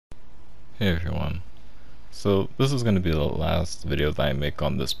Hey everyone. So this is going to be the last video that I make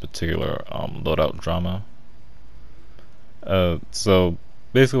on this particular loadout drama. So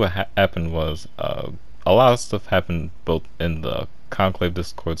basically what happened was a lot of stuff happened both in the Conclave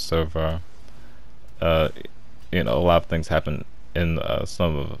Discord server. Uh, a lot of things happened in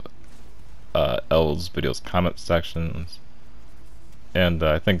some of L's videos comment sections, and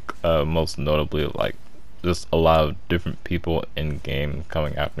I think most notably like just a lot of different people in game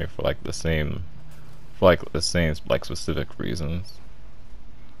coming at me for the same specific reasons.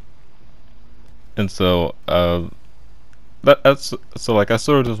 And so that's so I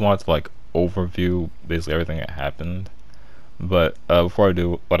sort of just wanted to overview basically everything that happened. But before I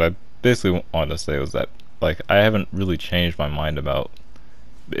do, what I basically wanted to say was that I haven't really changed my mind about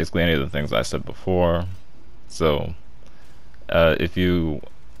basically any of the things I said before. So if you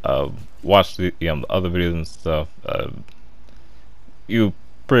watch the other videos and stuff, you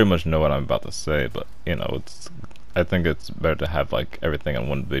pretty much know what I'm about to say. But I think it's better to have everything in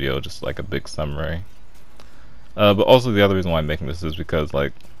one video, just a big summary. But also the other reason why I'm making this is because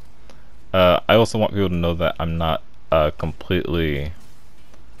I also want people to know that I'm not completely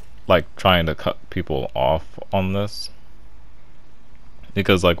trying to cut people off on this,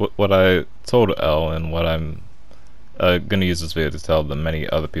 because what I told L and what I'm gonna use this video to tell the many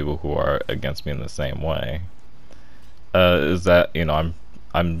other people who are against me in the same way is that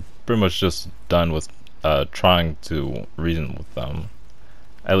I'm pretty much just done with trying to reason with them.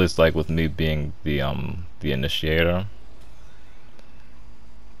 At least with me being the initiator,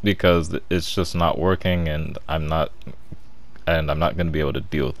 because it's just not working, and I'm not going to be able to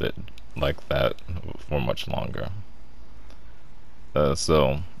deal with it like that for much longer.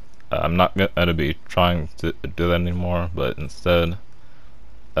 So I'm not going to be trying to do that anymore, but instead,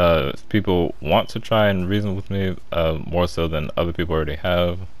 if people want to try and reason with me more so than other people already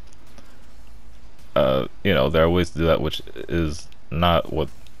have, there are ways to do that, which is not what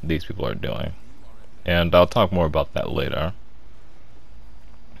these people are doing. And I'll talk more about that later.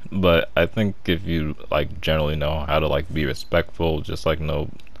 But I think if you generally know how to be respectful, just know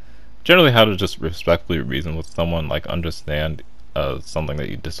generally how to just respectfully reason with someone, understand something that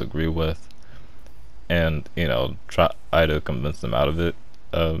you disagree with, and try to convince them out of it,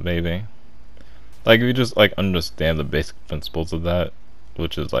 maybe. If you just understand the basic principles of that,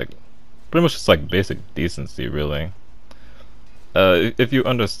 which is pretty much just basic decency, really. If you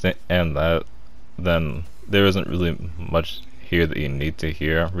understand that, then there isn't really much here that you need to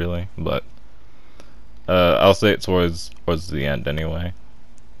hear, really. But I'll say it towards the end anyway.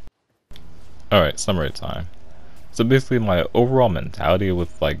 Alright, summary time. So basically my overall mentality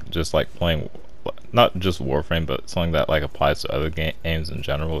with just playing not just Warframe, but something that applies to other games in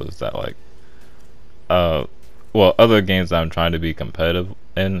general, is that well, other games that I'm trying to be competitive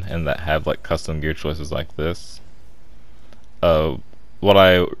in and that have custom gear choices like this, what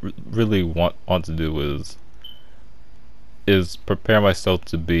I really want to do is prepare myself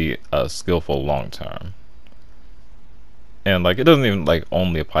to be skillful long term. And it doesn't even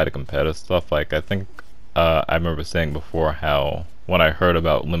only apply to competitive stuff. I think I remember saying before how when I heard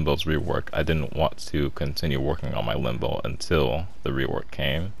about Limbo's rework, I didn't want to continue working on my Limbo until the rework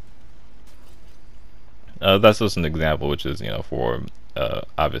came. That's just an example, which is for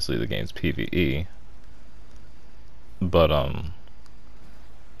obviously the game's PvE. But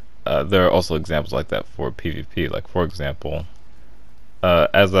there are also examples like that for PvP. For example,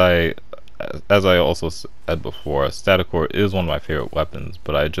 as I also said before, Static Core is one of my favorite weapons,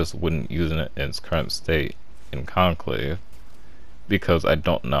 but I just wouldn't use it in its current state in Conclave, because I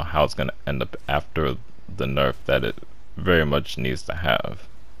don't know how it's going to end up after the nerf that it very much needs to have.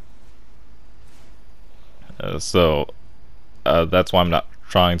 So that's why I'm not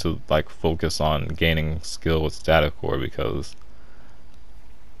trying to focus on gaining skill with Static Core, because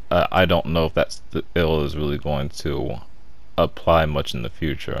I don't know if that skill is really going to apply much in the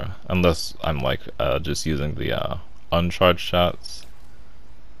future, unless I'm just using the uncharged shots.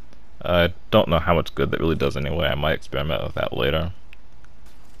 I don't know how much good that really does anyway. I might experiment with that later.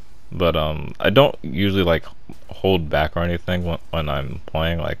 But I don't usually hold back or anything when I'm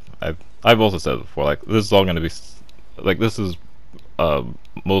playing. I've also said before, this is all going to be this is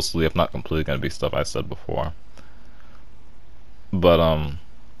mostly, if not completely, going to be stuff I said before. But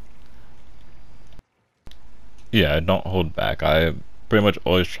yeah, I don't hold back. I pretty much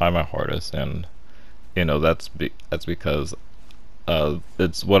always try my hardest, and that's because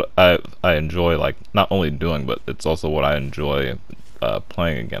it's what I enjoy not only doing, but it's also what I enjoy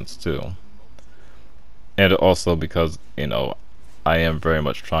playing against too. And also because I am very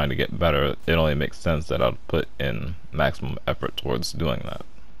much trying to get better, it only makes sense that I'll put in maximum effort towards doing that.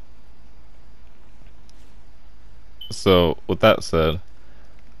 So with that said,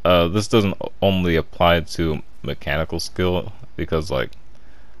 this doesn't only apply to mechanical skill because like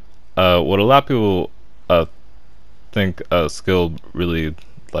what a lot of people think skill really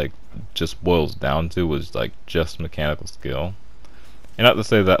like just boils down to was like just mechanical skill. And not to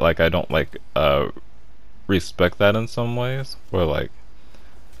say that like I don't like respect that in some ways, where like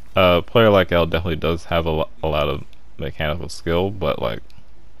a player like L definitely does have a lot of mechanical skill, but like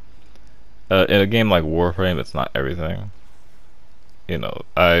in a game like Warframe, it's not everything. You know,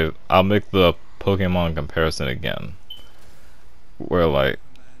 I'll make the Pokemon comparison again, where like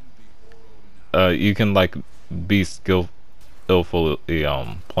you can like be skillfully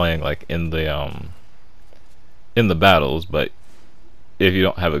playing like in the battles, but if you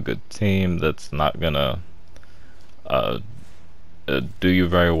don't have a good team, that's not gonna uh, do you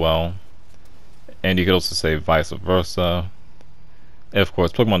very well. And you could also say vice versa. And of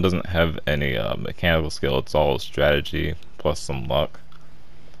course, Pokemon doesn't have any mechanical skill; it's all strategy plus some luck.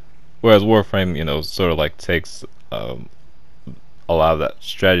 Whereas Warframe, you know, sort of like takes a lot of that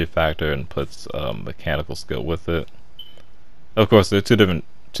strategy factor and puts mechanical skill with it. Of course, they're two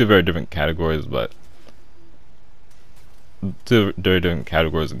very different categories, but two very different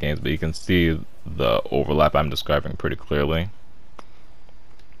categories of games. But you can see the overlap I'm describing pretty clearly.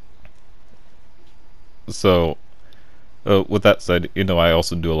 So, with that said, you know, I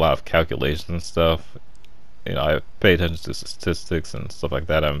also do a lot of calculations and stuff. You know, I pay attention to statistics and stuff like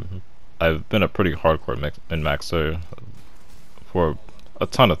that. I've been a pretty hardcore min-maxer for a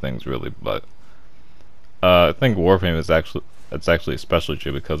ton of things, really, but I think Warframe is actually especially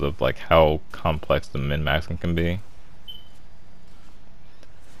true because of like how complex the min-maxing can be.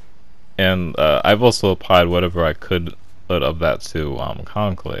 And I've also applied whatever I could of that to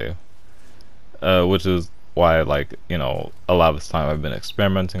Conclave, which is why, like, you know, a lot of this time I've been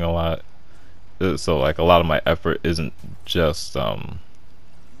experimenting a lot. So like a lot of my effort isn't just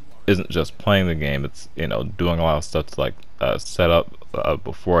playing the game. It's, you know, doing a lot of stuff to like set up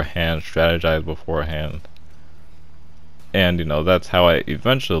beforehand, strategize beforehand, and you know that's how I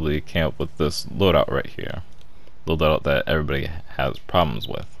eventually came up with this loadout right here, loadout that everybody has problems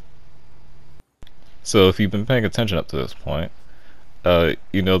with. So if you've been paying attention up to this point,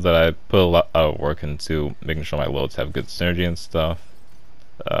 you know that I put a lot of work into making sure my loads have good synergy and stuff.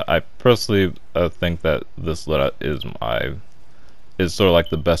 I personally think that this loadout is sort of like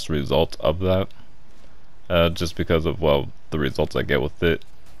the best result of that, just because of, well, the results I get with it,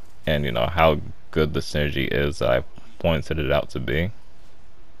 and you know how good the synergy is that I pointed it out to be.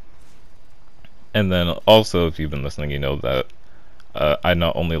 And then also, if you've been listening, you know that I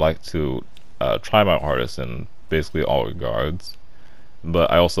not only like to try my hardest in basically all regards, but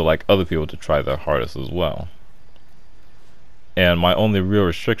I also like other people to try their hardest as well. And my only real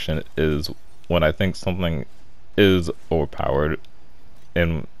restriction is when I think something is overpowered,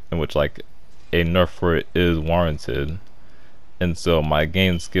 in which like a nerf for it is warranted, and so my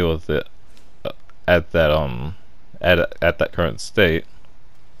gain skill with it at that at that current state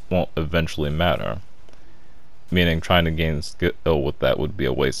won't eventually matter. Meaning trying to gain skill with that would be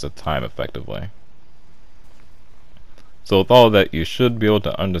a waste of time effectively. So with all that, you should be able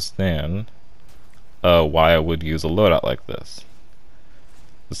to understand why I would use a loadout like this.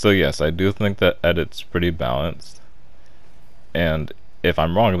 So yes, I do think that it's pretty balanced, and if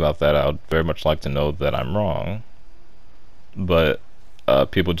I'm wrong about that, I would very much like to know that I'm wrong, but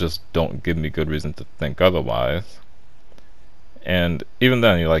people just don't give me good reason to think otherwise. And even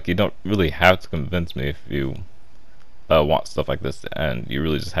then, you don't really have to convince me if you want stuff like this to end. You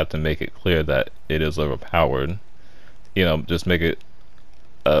really just have to make it clear that it is overpowered. You know, just make it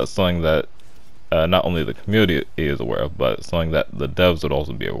something that not only the community is aware of, but something that the devs would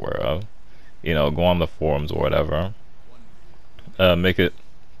also be aware of. You know, go on the forums or whatever. Make it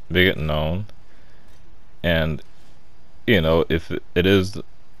known, and you know, if it is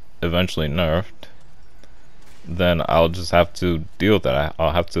eventually nerfed, then I'll just have to deal with that.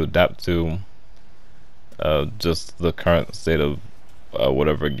 I'll have to adapt to just the current state of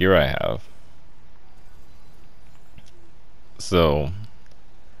whatever gear I have. So,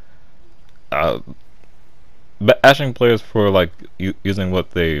 bashing players for like using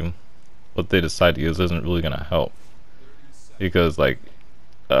what they decide to use isn't really gonna help, because like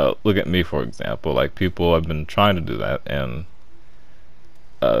look at me for example. Like, people have been trying to do that, and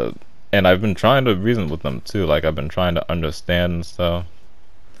I've been trying to reason with them too. Like, I've been trying to understand and stuff,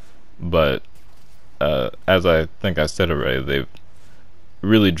 but as I think I said already, they've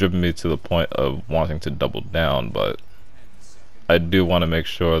really driven me to the point of wanting to double down. But I do want to make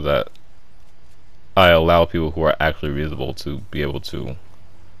sure that I allow people who are actually reasonable to be able to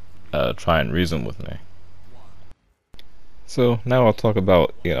try and reason with me. So now I'll talk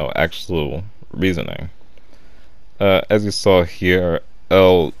about, actual reasoning. As you saw here,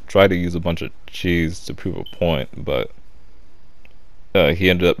 L tried to use a bunch of cheese to prove a point, but he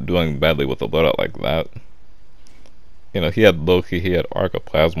ended up doing badly with a loadout like that. He had Loki, he had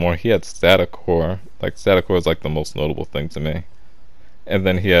Archoplasmor, he had Staticore. Like, Staticore is like the most notable thing to me. And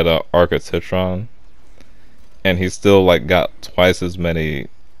then he had Archititron, and he still like got twice as many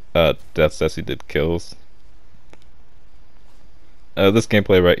deaths as he did kills. This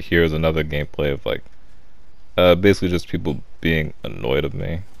gameplay right here is another gameplay of like basically just people being annoyed of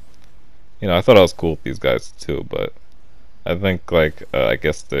me. I thought I was cool with these guys too, but I think like I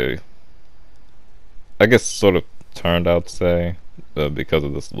guess sort of turned out to say because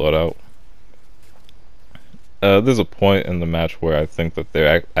of this loadout. There's a point in the match where I think that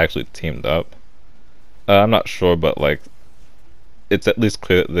they're actually teamed up. I'm not sure, but like it's at least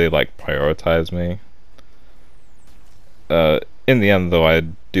clear that they like prioritize me. In the end, though, I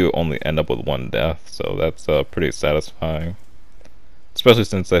do only end up with one death, so that's pretty satisfying. Especially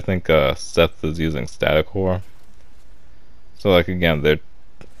since I think Seth is using Staticore. So, like, again, they're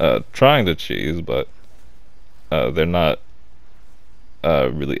trying to cheese, but they're not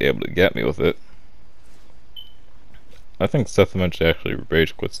really able to get me with it. I think Seth eventually actually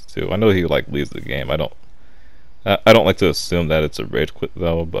rage quits too. I know he like leaves the game. I don't like to assume that it's a rage quit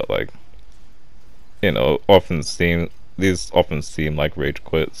though, but like, these often seem like rage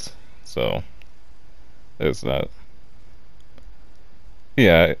quits. So there's that.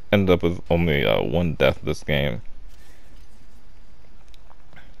 Yeah, I ended up with only one death this game,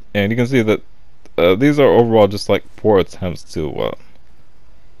 and you can see that these are overall just like poor attempts to. Well,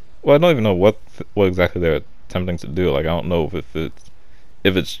 I don't even know what exactly they're attempting to do. Like, I don't know if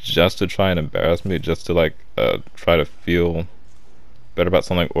it's just to try and embarrass me, just to like try to feel better about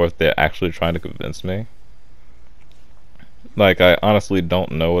something, or if they're actually trying to convince me. Like, I honestly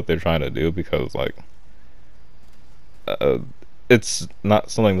don't know what they're trying to do, because like it's not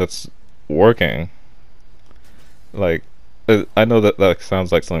something that's working. Like, I know that that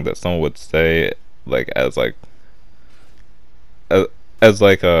sounds like something that someone would say, like uh, as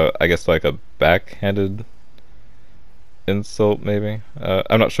like a, I guess like a backhanded insult, maybe.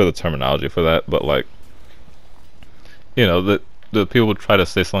 I'm not sure the terminology for that, but like, the people would try to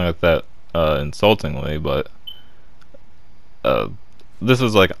say something like that insultingly, but uh, this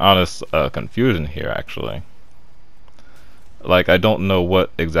is like honest confusion here, actually. Like, I don't know what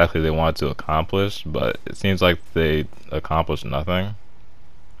exactly they wanted to accomplish, but it seems like they accomplished nothing.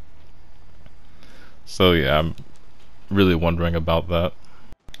 So yeah, I'm really wondering about that.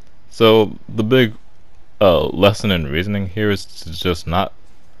 So the big lesson in reasoning here is to just not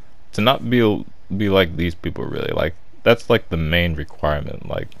be like these people, really. Like, that's like the main requirement.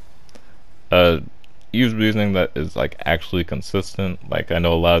 Like, uh use reasoning that is like actually consistent. Like, I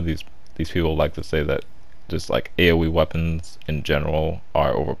know a lot of these people like to say that just like AoE weapons in general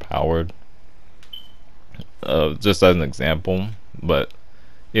are overpowered. Just as an example, but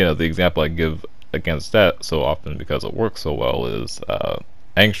the example I give against that so often because it works so well is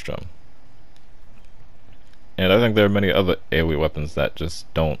Angstrom. And I think there are many other AoE weapons that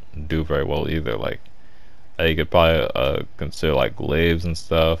just don't do very well either. Like, you could probably consider like glaives and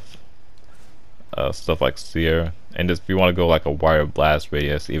stuff, stuff like Seer, and just if you want to go like a wire blast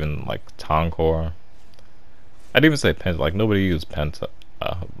radius, even like Tonkor. I'd even say Penta. Like, nobody uses Penta,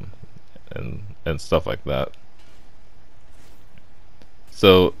 and stuff like that.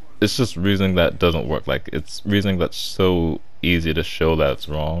 So it's just reasoning that doesn't work. Like, it's reasoning that's so easy to show that it's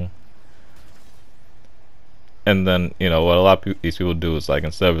wrong. And then, what a lot of these people do is, like,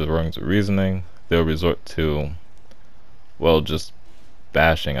 instead of resorting to reasoning, they'll resort to, well, just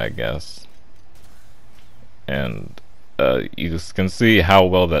bashing, I guess. And you can see how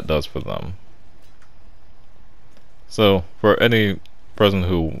well that does for them. So, for any person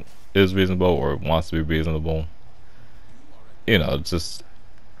who is reasonable or wants to be reasonable, just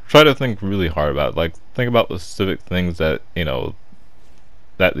try to think really hard about it. Like, think about the specific things that,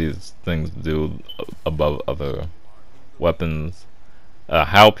 that these things do above other weapons,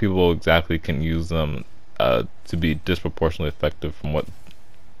 how people exactly can use them to be disproportionately effective from what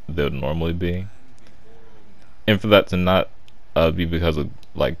they would normally be, and for that to not be because of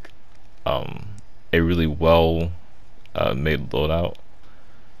like a really well made loadout,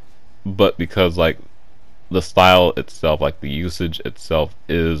 but because like the style itself, like the usage itself,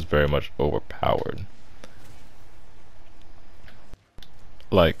 is very much overpowered.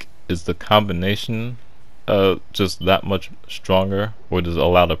 Like, is the combination just that much stronger, or does it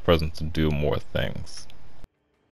allow the person to do more things?